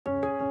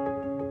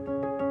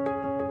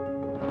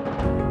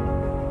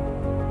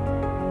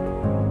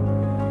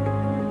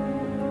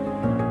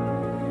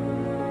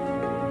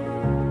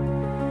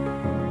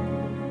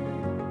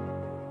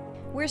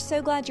We're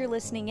so glad you're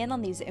listening in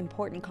on these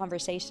important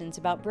conversations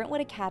about Brentwood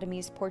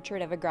Academy's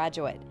Portrait of a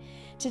Graduate.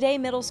 Today,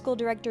 Middle School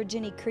Director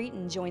Jenny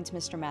Cretin joins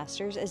Mr.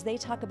 Masters as they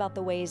talk about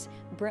the ways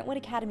Brentwood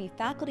Academy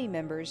faculty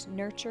members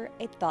nurture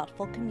a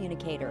thoughtful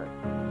communicator.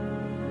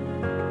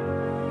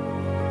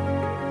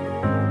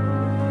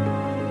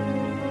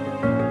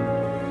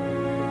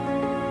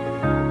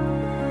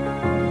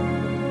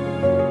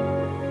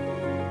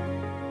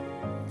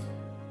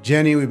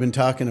 Jenny, we've been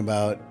talking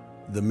about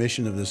the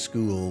mission of the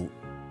school.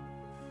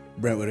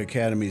 Brentwood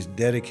Academy is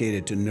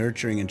dedicated to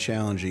nurturing and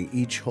challenging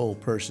each whole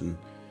person,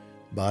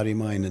 body,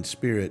 mind, and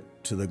spirit,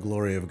 to the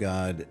glory of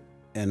God,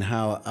 and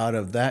how out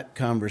of that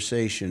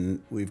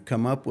conversation we've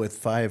come up with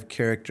 5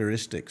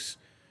 characteristics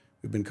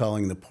we've been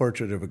calling the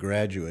Portrait of a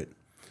Graduate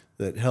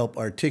that help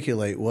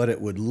articulate what it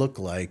would look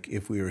like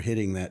if we were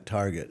hitting that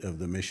target of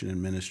the mission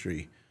and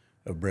ministry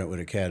of Brentwood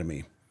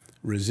Academy.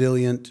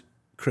 Resilient,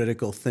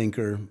 critical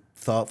thinker,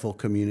 thoughtful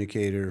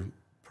communicator,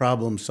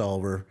 problem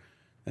solver,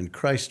 and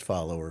Christ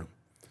follower.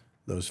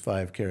 Those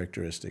 5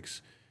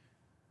 characteristics.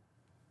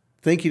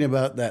 Thinking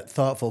about that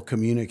thoughtful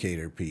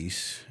communicator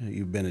piece,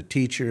 you've been a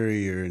teacher,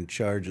 you're in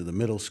charge of the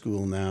middle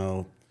school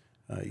now,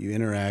 you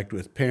interact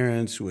with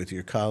parents, with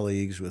your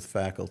colleagues, with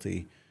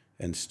faculty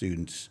and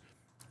students.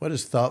 What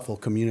does thoughtful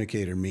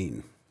communicator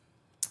mean?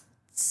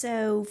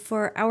 So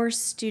for our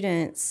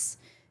students,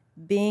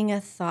 being a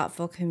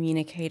thoughtful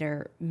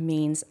communicator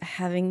means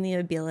having the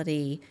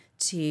ability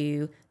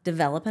to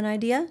develop an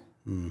idea,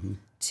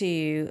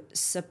 to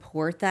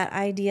support that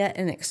idea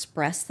and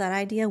express that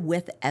idea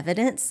with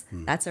evidence.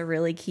 That's a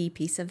really key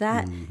piece of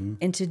that.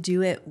 And to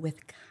do it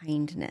with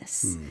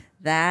kindness.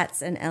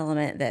 That's an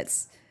element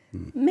that's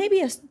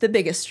maybe the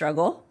biggest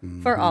struggle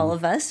for all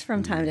of us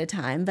from time to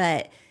time,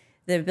 but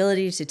the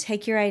ability to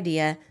take your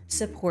idea,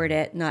 support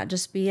it, not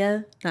just be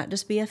a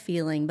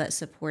feeling, but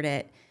support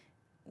it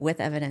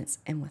with evidence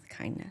and with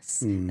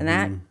kindness.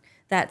 And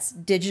that's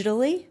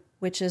digitally,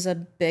 which is a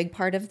big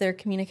part of their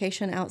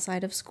communication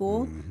outside of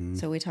school.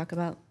 So we talk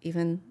about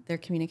even their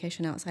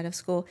communication outside of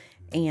school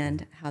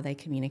and how they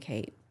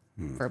communicate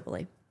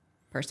verbally,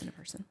 person to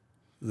person.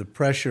 The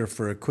pressure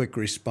for a quick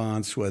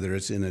response, whether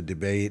it's in a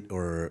debate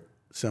or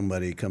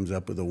somebody comes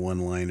up with a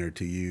one-liner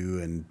to you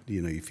and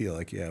you feel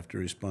like you have to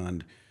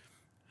respond.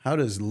 How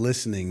does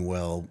listening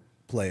well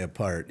play a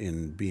part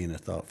in being a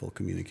thoughtful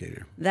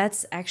communicator?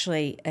 That's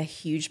actually a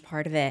huge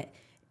part of it.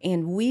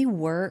 And we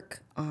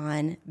work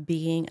on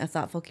being a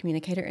thoughtful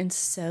communicator in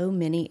so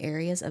many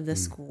areas of the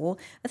school.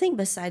 I think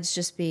besides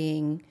just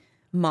being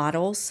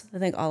models, I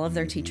think all of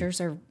their teachers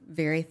are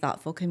very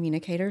thoughtful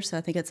communicators. So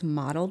I think it's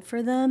modeled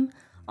for them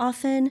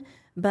often.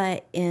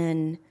 But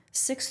in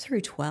 6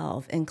 through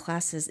 12 in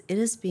classes, it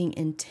is being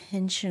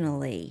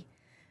intentionally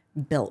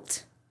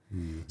built.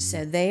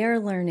 So they are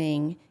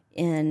learning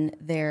in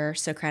their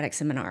Socratic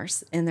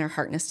seminars, in their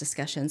Harkness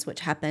discussions, which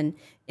happen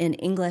in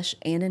English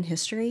and in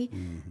history,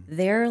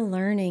 they're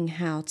learning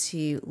how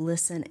to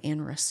listen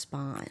and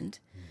respond.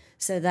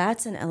 So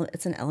that's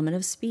it's an element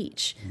of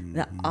speech.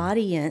 The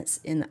audience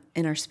in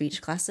our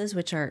speech classes,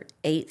 which are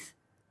 8th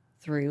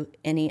through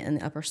any in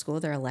the upper school,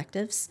 they're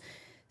electives.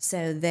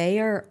 So they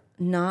are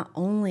not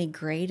only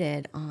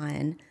graded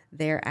on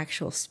their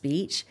actual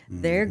speech,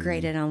 they're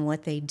graded on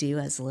what they do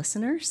as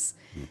listeners.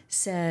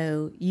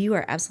 So you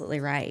are absolutely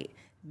right.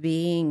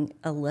 Being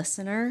a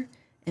listener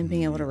and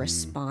being able to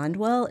respond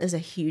well is a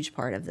huge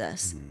part of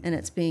this. And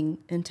it's being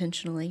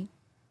intentionally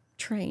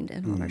trained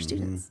in all of our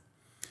students.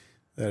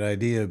 That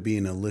idea of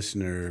being a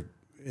listener,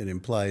 it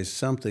implies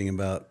something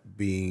about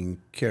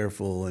being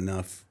careful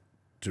enough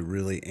to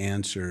really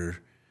answer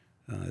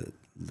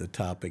the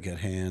topic at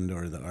hand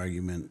or the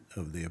argument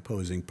of the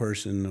opposing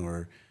person,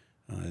 or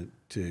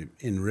to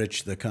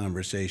enrich the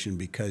conversation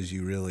because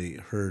you really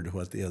heard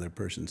what the other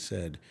person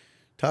said.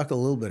 Talk a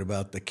little bit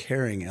about the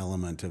caring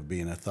element of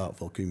being a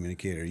thoughtful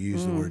communicator.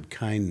 Use the word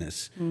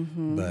kindness,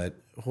 but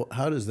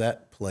how does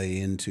that play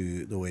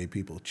into the way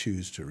people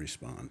choose to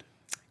respond?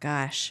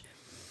 Gosh,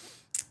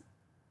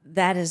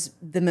 that is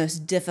the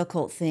most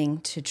difficult thing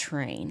to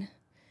train,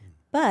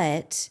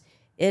 but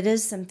it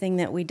is something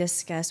that we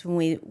discuss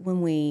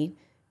when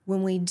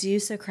we do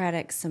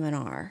Socratic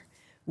seminar.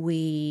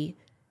 We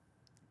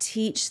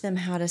teach them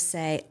how to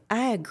say,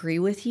 I agree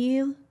with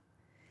you,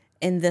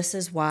 and this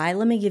is why.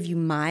 Let me give you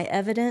my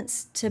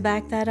evidence to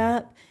back that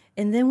up.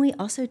 And then we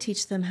also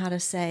teach them how to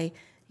say,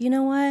 you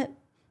know what?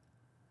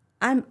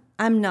 I'm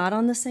not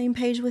on the same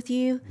page with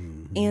you,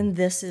 and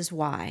this is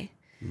why.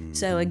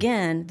 So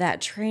again,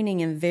 that training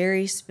in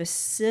very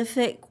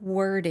specific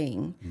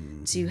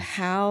wording to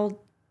how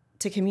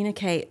to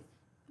communicate,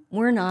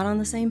 we're not on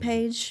the same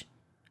page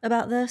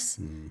about this,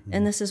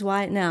 and this is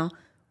why. Now,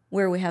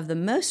 where we have the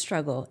most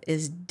struggle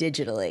is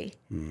digitally.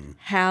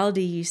 How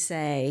do you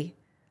say,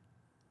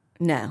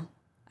 no,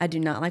 I do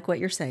not like what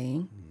you're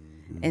saying,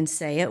 and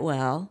say it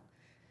well?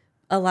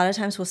 A lot of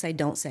times we'll say,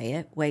 don't say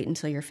it, wait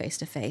until you're face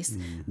to face.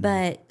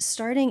 But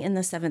starting in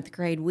the 7th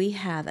grade, we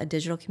have a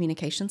digital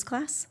communications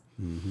class,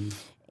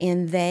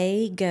 and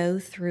they go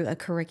through a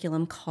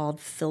curriculum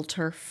called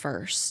Filter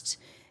First.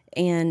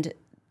 And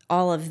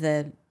all of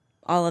the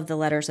all of the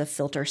letters of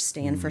filter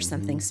stand for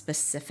something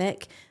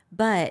specific,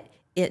 but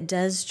it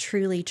does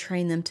truly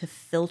train them to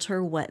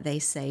filter what they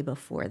say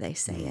before they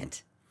say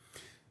it.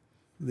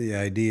 The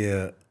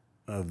idea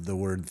of the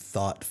word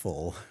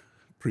thoughtful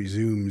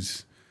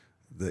presumes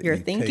that You're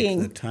you thinking.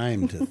 take the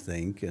time to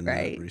think and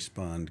Right. not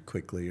respond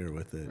quickly or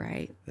with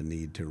Right. a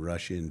need to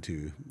rush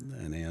into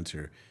an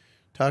answer.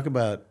 Talk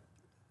about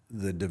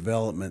the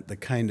development, the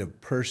kind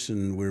of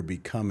person we're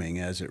becoming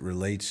as it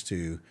relates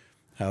to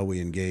how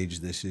we engage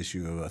this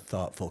issue of a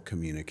thoughtful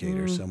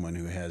communicator, someone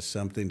who has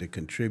something to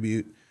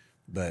contribute,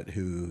 but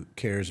who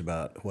cares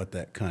about what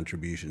that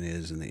contribution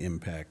is and the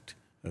impact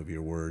of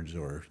your words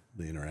or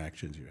the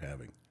interactions you're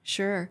having.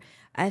 Sure.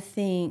 I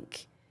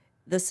think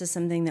this is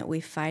something that we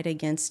fight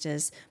against,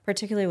 is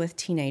particularly with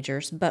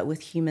teenagers, but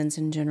with humans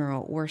in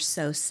general. We're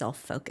so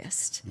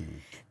self-focused.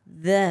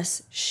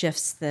 This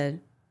shifts the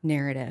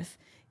narrative.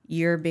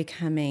 You're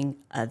becoming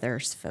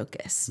others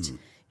focused.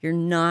 You're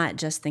not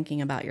just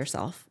thinking about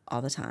yourself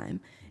all the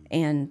time.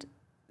 And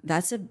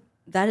that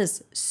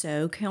is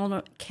so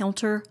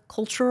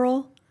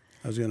countercultural.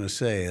 I was going to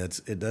say,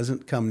 it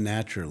doesn't come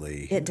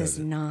naturally. It does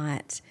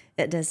not.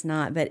 It does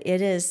not. But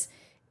it's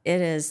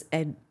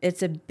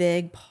a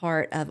big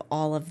part of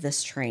all of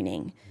this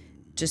training.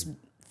 Just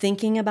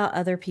thinking about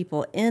other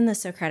people in the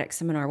Socratic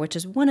seminar, which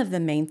is one of the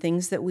main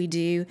things that we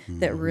do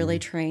that really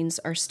trains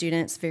our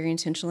students very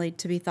intentionally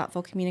to be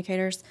thoughtful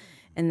communicators.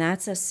 And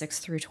that's a 6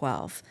 through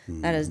 12.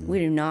 That is, we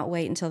do not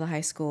wait until the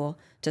high school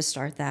to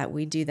start that.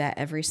 We do that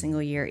every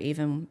single year,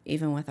 even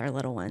with our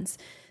little ones.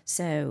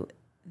 So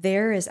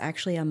there is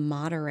actually a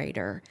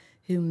moderator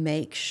who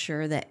makes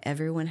sure that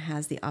everyone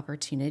has the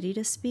opportunity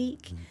to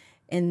speak.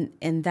 And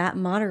that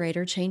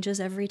moderator changes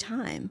every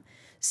time.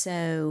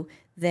 So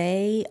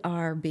they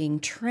are being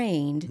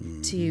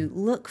trained to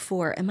look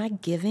for, am I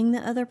giving the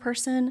other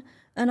person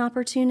an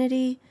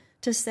opportunity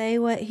to say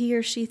what he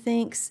or she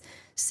thinks?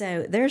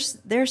 So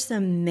there's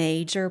some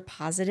major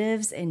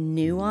positives and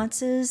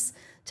nuances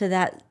to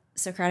that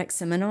Socratic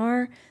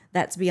seminar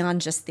that's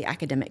beyond just the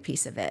academic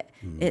piece of it.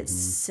 It's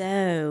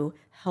so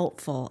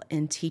helpful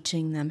in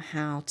teaching them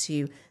how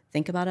to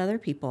think about other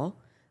people,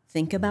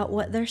 think about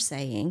what they're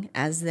saying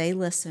as they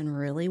listen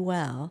really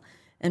well,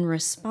 and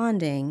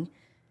responding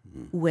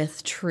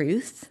with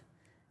truth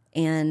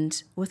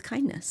and with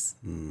kindness.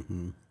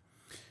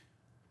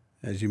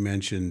 As you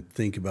mentioned,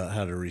 think about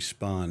how to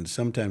respond.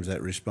 Sometimes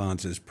that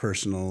response is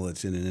personal.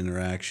 It's in an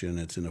interaction.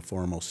 It's in a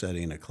formal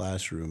setting, a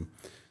classroom.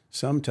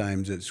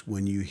 Sometimes it's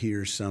when you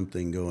hear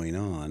something going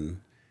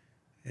on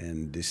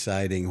and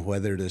deciding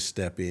whether to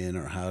step in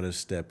or how to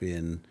step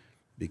in,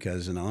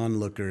 because an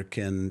onlooker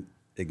can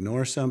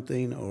ignore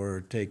something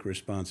or take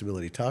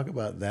responsibility. Talk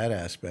about that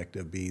aspect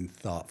of being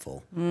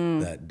thoughtful,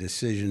 that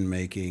decision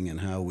making, and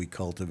how we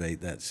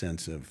cultivate that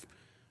sense of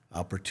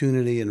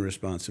opportunity and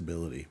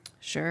responsibility.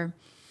 Sure.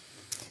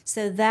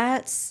 So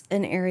that's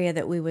an area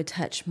that we would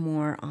touch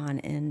more on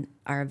in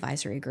our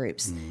advisory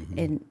groups.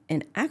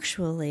 And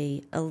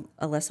actually,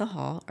 Alyssa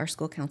Hall, our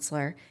school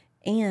counselor,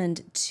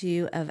 and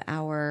 2 of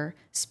our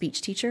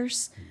speech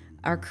teachers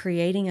are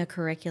creating a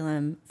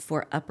curriculum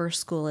for upper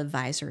school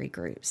advisory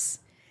groups.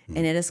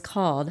 And it is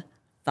called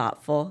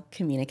Thoughtful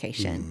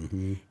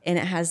Communication. And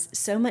it has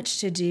so much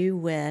to do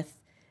with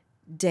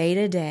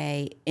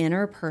day-to-day,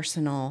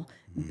 interpersonal,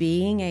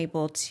 being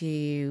able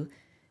to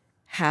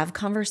have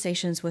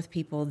conversations with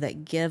people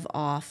that give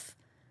off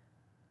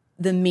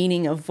the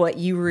meaning of what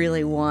you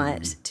really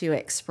want to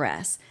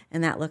express.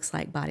 And that looks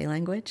like body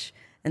language,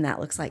 and that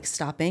looks like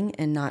stopping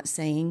and not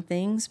saying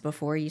things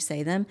before you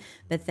say them.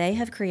 But they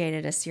have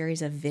created a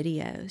series of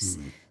videos.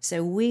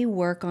 So we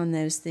work on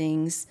those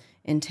things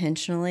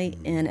intentionally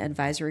in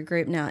advisory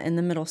group. Now, in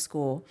the middle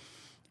school,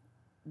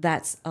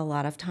 that's a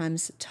lot of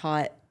times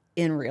taught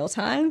in real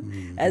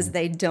time as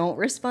they don't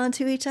respond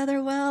to each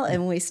other well.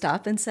 And we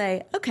stop and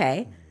say,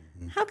 okay,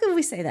 how can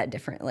we say that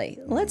differently?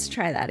 Let's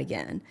try that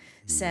again.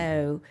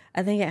 So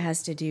I think it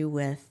has to do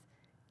with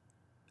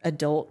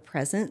adult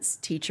presence,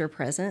 teacher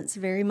presence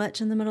very much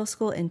in the middle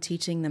school, and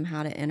teaching them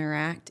how to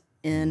interact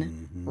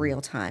in real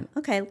time.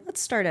 Okay,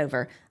 let's start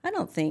over. I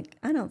don't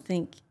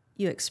think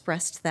you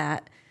expressed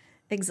that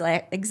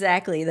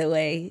exactly the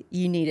way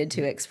you needed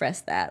to express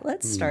that.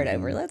 Let's start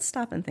over. Let's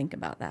stop and think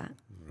about that.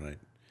 Right.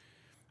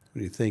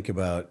 When you think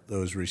about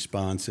those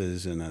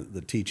responses and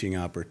the teaching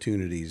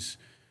opportunities,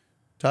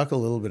 talk a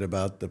little bit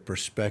about the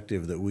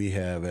perspective that we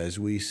have as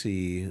we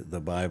see the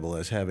Bible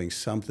as having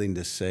something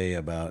to say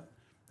about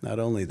not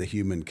only the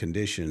human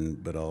condition,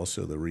 but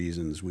also the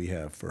reasons we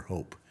have for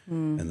hope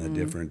and the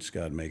difference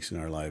God makes in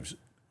our lives.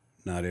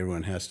 Not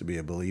everyone has to be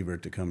a believer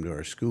to come to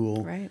our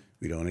school. Right.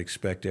 We don't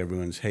expect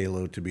everyone's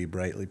halo to be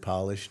brightly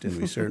polished, and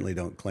we certainly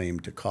don't claim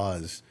to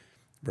cause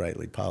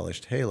brightly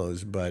polished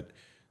halos, but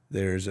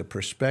there's a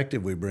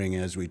perspective we bring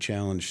as we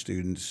challenge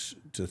students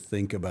to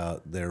think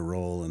about their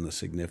role and the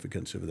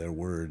significance of their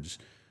words,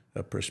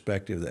 a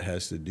perspective that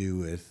has to do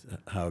with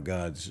how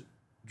God's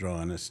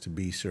drawn us to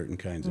be certain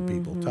kinds of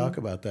people. Talk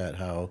about that,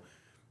 how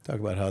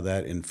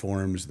that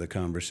informs the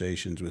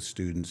conversations with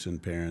students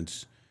and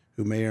parents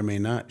who may or may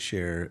not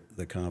share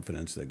the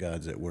confidence that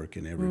God's at work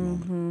in every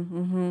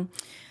moment.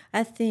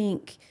 I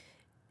think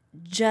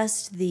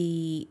just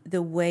the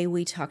way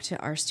we talk to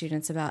our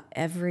students about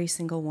every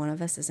single one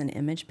of us as an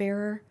image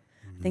bearer,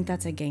 I think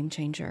that's a game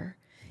changer.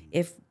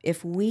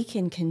 If we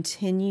can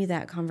continue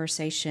that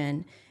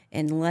conversation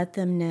and let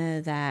them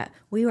know that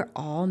we were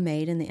all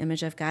made in the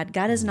image of God.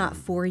 God is not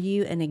for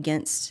you and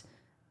against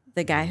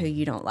the guy who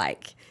you don't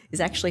like. He's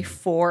actually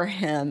for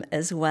him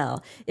as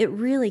well. It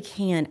really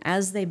can,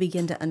 as they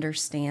begin to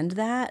understand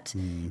that,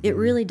 it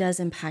really does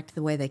impact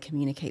the way they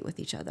communicate with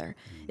each other.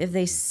 If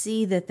they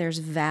see that there's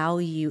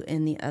value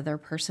in the other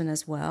person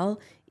as well,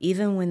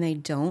 even when they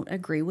don't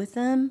agree with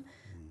them,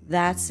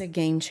 that's a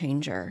game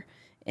changer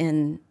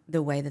in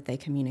the way that they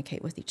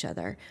communicate with each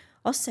other.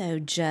 Also,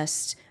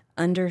 just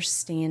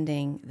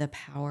understanding the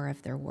power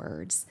of their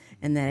words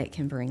and that it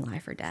can bring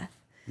life or death,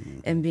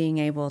 and being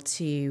able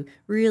to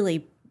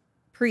really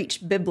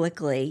preach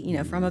biblically, you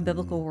know, from a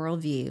biblical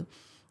worldview,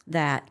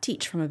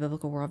 teach from a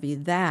biblical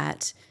worldview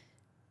that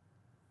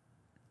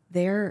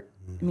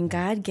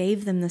God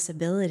gave them this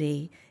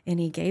ability, and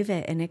he gave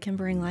it, and it can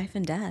bring life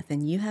and death,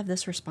 and you have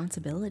this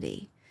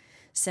responsibility.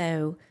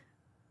 So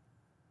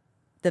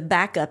the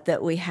backup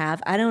that we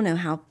have, I don't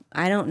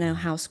know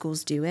how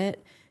schools do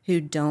it who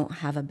don't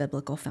have a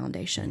biblical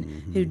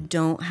foundation, who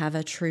don't have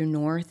a true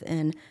north,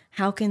 and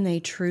how can they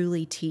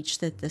truly teach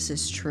that this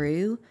is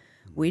true?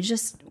 We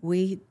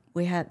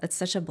have, it's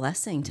such a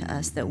blessing to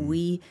us that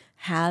we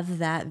have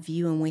that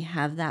view and we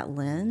have that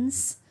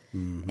lens,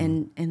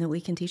 and that we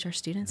can teach our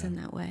students in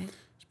that way.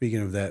 Speaking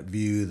of that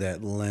view,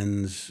 that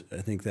lens, I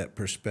think that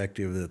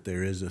perspective that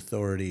there is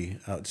authority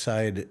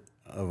outside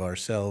of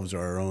ourselves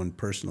or our own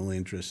personal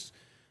interests,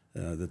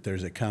 that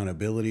there's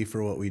accountability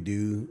for what we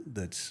do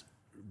that's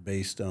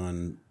based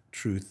on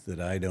truth that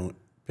I don't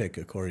pick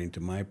according to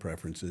my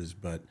preferences,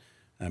 but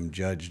I'm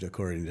judged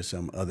according to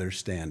some other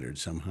standard,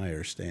 some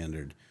higher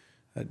standard.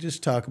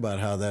 Just talk about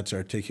how that's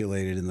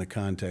articulated in the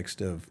context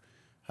of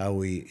how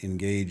we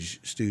engage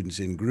students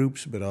in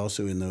groups, but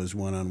also in those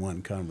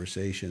one-on-one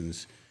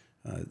conversations,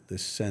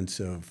 this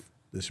sense of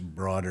this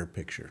broader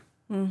picture.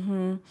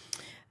 I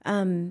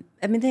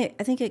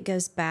think it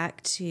goes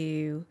back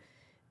to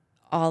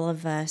all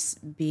of us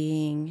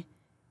being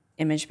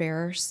image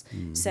bearers.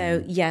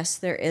 So yes,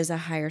 there is a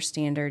higher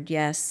standard.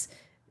 Yes.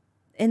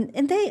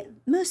 And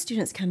most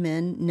students come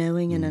in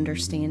knowing and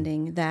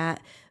understanding that,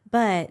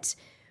 but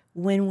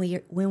when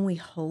we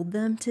hold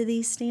them to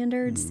these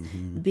standards,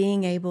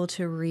 being able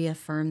to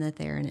reaffirm that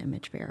they're an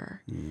image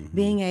bearer,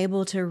 being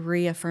able to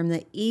reaffirm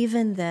that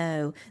even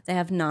though they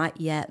have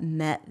not yet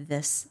met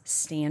this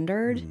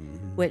standard,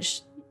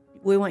 which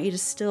we want you to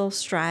still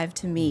strive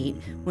to meet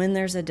when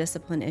there's a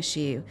discipline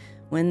issue,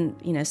 when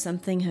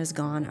something has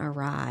gone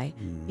awry,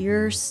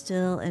 you're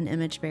still an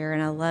image bearer.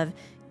 And I love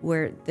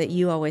that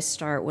you always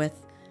start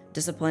with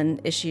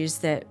discipline issues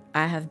that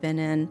I have been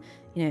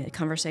in,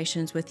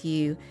 conversations with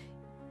you.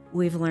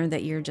 We've learned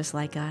that you're just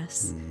like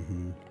us.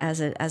 As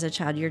a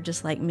child, you're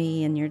just like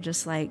me, and you're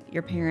just like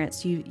your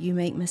parents. You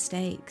make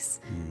mistakes,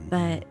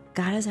 but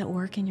God is at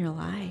work in your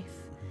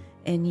life,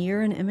 and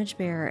you're an image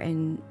bearer,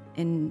 and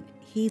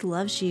he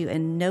loves you,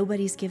 and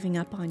nobody's giving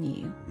up on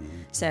you.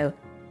 So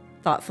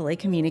thoughtfully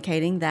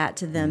communicating that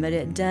to them, but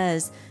it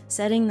does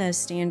setting those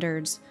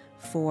standards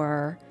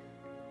for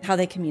how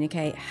they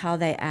communicate, how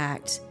they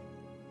act.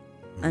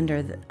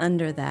 Under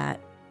that,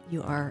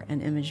 you are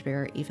an image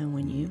bearer even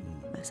when you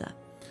mess up.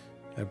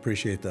 I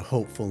appreciate the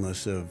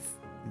hopefulness of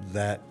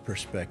that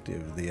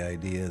perspective, the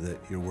idea that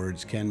your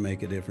words can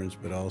make a difference,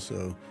 but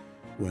also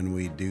when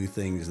we do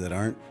things that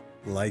aren't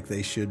like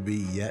they should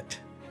be yet,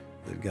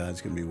 that God's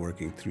going to be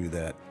working through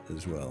that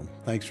as well.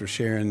 Thanks for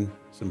sharing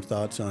some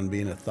thoughts on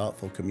being a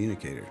thoughtful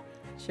communicator.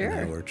 Sure.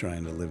 And we're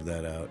trying to live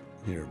that out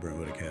here at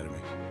Brentwood Academy.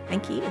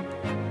 Thank you.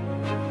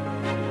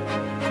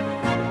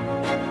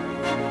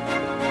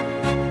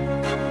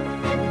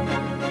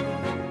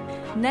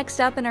 Next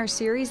up in our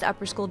series,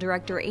 Upper School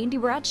Director Andy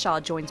Bradshaw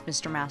joins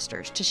Mr.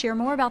 Masters to share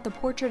more about the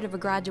portrait of a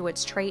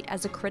graduate's trait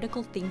as a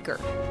critical thinker.